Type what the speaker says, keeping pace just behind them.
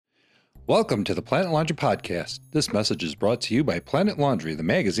Welcome to the Planet Laundry Podcast. This message is brought to you by Planet Laundry, the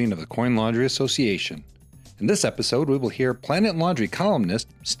magazine of the Coin Laundry Association. In this episode, we will hear Planet Laundry columnist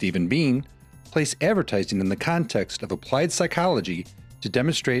Stephen Bean place advertising in the context of applied psychology to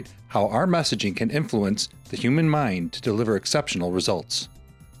demonstrate how our messaging can influence the human mind to deliver exceptional results.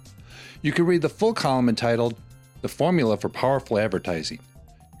 You can read the full column entitled The Formula for Powerful Advertising.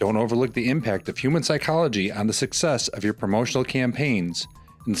 Don't overlook the impact of human psychology on the success of your promotional campaigns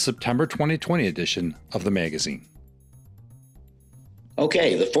in the September 2020 edition of the magazine.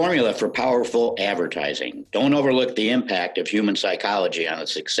 Okay, the formula for powerful advertising. Don't overlook the impact of human psychology on the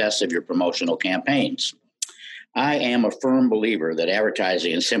success of your promotional campaigns. I am a firm believer that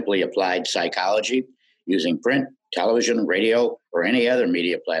advertising is simply applied psychology using print, television, radio, or any other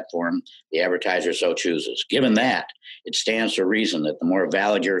media platform the advertiser so chooses. Given that, it stands to reason that the more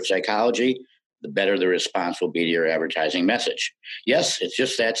valid your psychology, the better the response will be to your advertising message. Yes, it's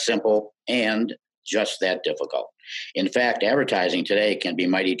just that simple and just that difficult. In fact, advertising today can be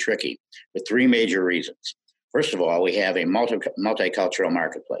mighty tricky for three major reasons. First of all, we have a multicultural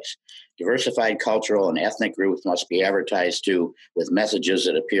marketplace. Diversified cultural and ethnic groups must be advertised to with messages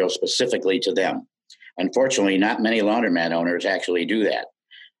that appeal specifically to them. Unfortunately, not many laundromat owners actually do that.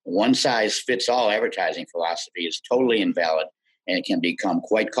 One-size-fits-all advertising philosophy is totally invalid, and it can become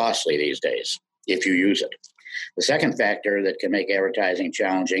quite costly these days if you use it. The second factor that can make advertising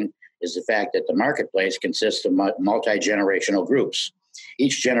challenging is the fact that the marketplace consists of multi-generational groups.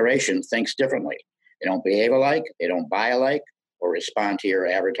 Each generation thinks differently. They don't behave alike, they don't buy alike, or respond to your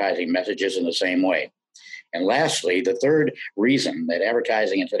advertising messages in the same way. And lastly, the third reason that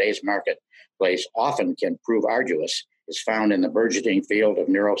advertising in today's marketplace often can prove arduous is found in the burgeoning field of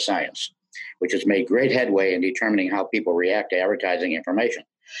neuroscience, which has made great headway in determining how people react to advertising information.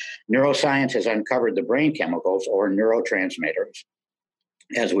 Neuroscience has uncovered the brain chemicals, or neurotransmitters,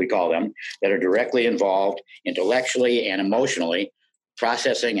 as we call them, that are directly involved intellectually and emotionally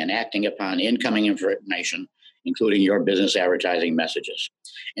processing and acting upon incoming information, including your business advertising messages.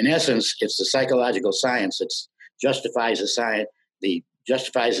 In essence, it's the psychological science that justifies the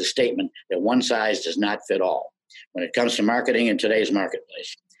statement that one size does not fit all when it comes to marketing in today's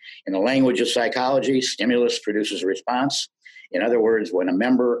marketplace. In the language of psychology, stimulus produces a response. In other words, when a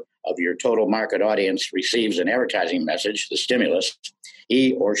member of your total market audience receives an advertising message, the stimulus,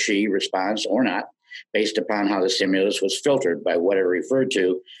 he or she responds or not based upon how the stimulus was filtered by what are referred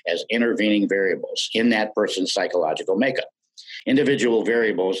to as intervening variables in that person's psychological makeup. Individual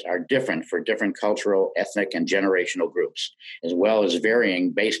variables are different for different cultural, ethnic, and generational groups, as well as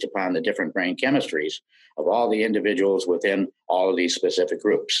varying based upon the different brain chemistries of all the individuals within all of these specific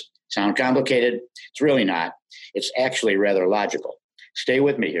groups. Sound complicated? It's really not. It's actually rather logical. Stay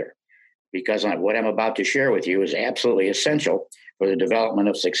with me here, because what I'm about to share with you is absolutely essential for the development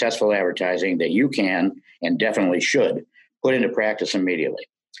of successful advertising that you can, and definitely should, put into practice immediately.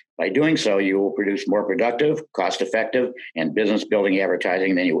 By doing so, you will produce more productive, cost-effective, and business-building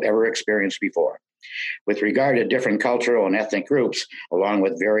advertising than you ever experienced before. With regard to different cultural and ethnic groups, along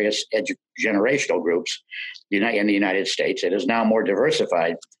with various generational groups in the United States, it is now more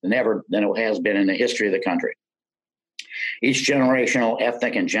diversified than it has been in the history of the country. Each generational,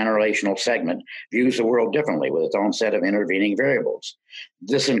 ethnic, and generational segment views the world differently with its own set of intervening variables.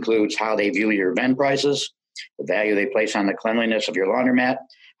 This includes how they view your vend prices, the value they place on the cleanliness of your laundromat,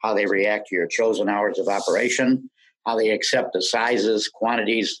 how they react to your chosen hours of operation, how they accept the sizes,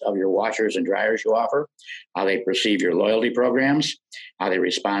 quantities of your washers and dryers you offer, how they perceive your loyalty programs, how they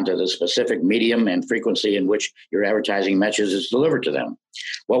respond to the specific medium and frequency in which your advertising message is delivered to them.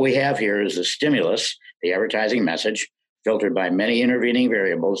 What we have here is the stimulus, the advertising message, filtered by many intervening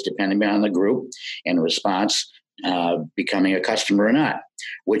variables depending on the group and response, becoming a customer or not,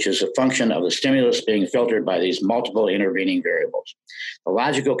 which is a function of the stimulus being filtered by these multiple intervening variables. The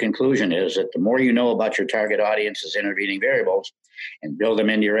logical conclusion is that the more you know about your target audience's intervening variables and build them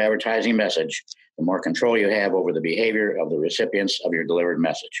into your advertising message, the more control you have over the behavior of the recipients of your delivered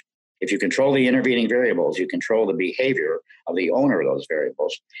message. If you control the intervening variables, you control the behavior of the owner of those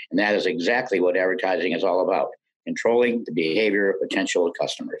variables, and that is exactly what advertising is all about, controlling the behavior of potential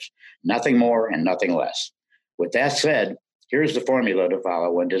customers. Nothing more and nothing less. With that said, here's the formula to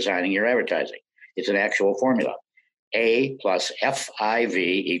follow when designing your advertising. It's an actual formula. A plus FIV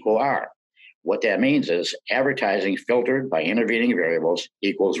equal R. What that means is advertising filtered by intervening variables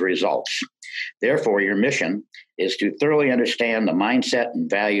equals results. Therefore, your mission is to thoroughly understand the mindset and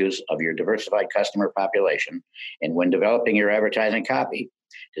values of your diversified customer population, and when developing your advertising copy,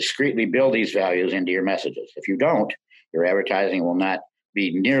 discreetly build these values into your messages. If you don't, your advertising will not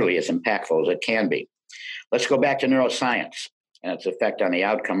be nearly as impactful as it can be. Let's go back to neuroscience. and its effect on the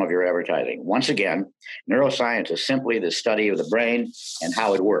outcome of your advertising. Once again, neuroscience is simply the study of the brain and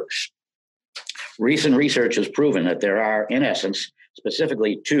how it works. Recent research has proven that there are, in essence,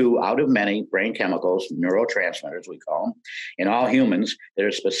 specifically 2 out of many brain chemicals, neurotransmitters we call them, in all humans that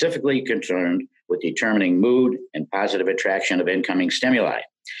are specifically concerned with determining mood and positive attraction of incoming stimuli,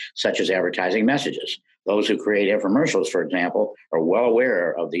 such as advertising messages. Those who create infomercials, for example, are well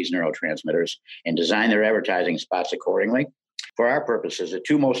aware of these neurotransmitters and design their advertising spots accordingly. For our purposes, the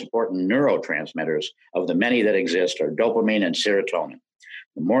 2 most important neurotransmitters of the many that exist are dopamine and serotonin.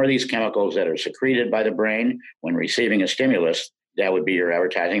 The more of these chemicals that are secreted by the brain when receiving a stimulus, that would be your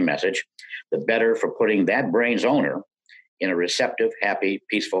advertising message, the better for putting that brain's owner in a receptive, happy,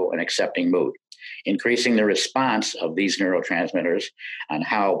 peaceful, and accepting mood, increasing the response of these neurotransmitters on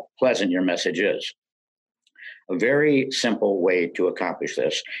how pleasant your message is. A very simple way to accomplish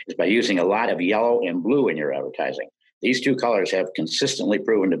this is by using a lot of yellow and blue in your advertising. These 2 colors have consistently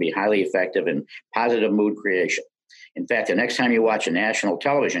proven to be highly effective in positive mood creation. In fact, the next time you watch a national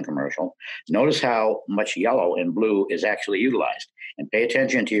television commercial, notice how much yellow and blue is actually utilized, and pay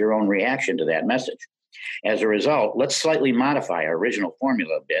attention to your own reaction to that message. As a result, let's slightly modify our original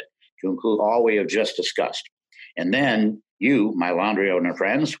formula a bit to include all we have just discussed. And then you, my laundry owner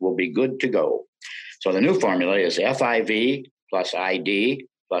friends, will be good to go. So the new formula is FIV plus ID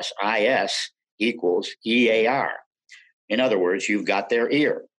plus IS equals EAR. In other words, you've got their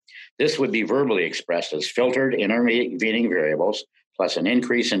ear. This would be verbally expressed as filtered intervening variables plus an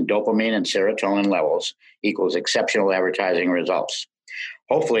increase in dopamine and serotonin levels equals exceptional advertising results.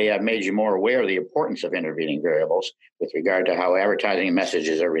 Hopefully, I've made you more aware of the importance of intervening variables with regard to how advertising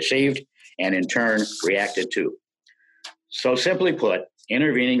messages are received and in turn reacted to. So simply put,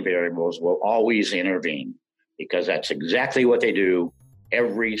 intervening variables will always intervene because that's exactly what they do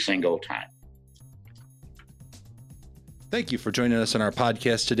every single time. Thank you for joining us on our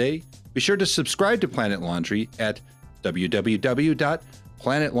podcast today. Be sure to subscribe to Planet Laundry at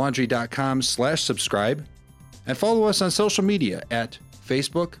www.planetlaundry.com/subscribe and follow us on social media at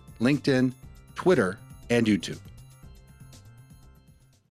Facebook, LinkedIn, Twitter, and YouTube.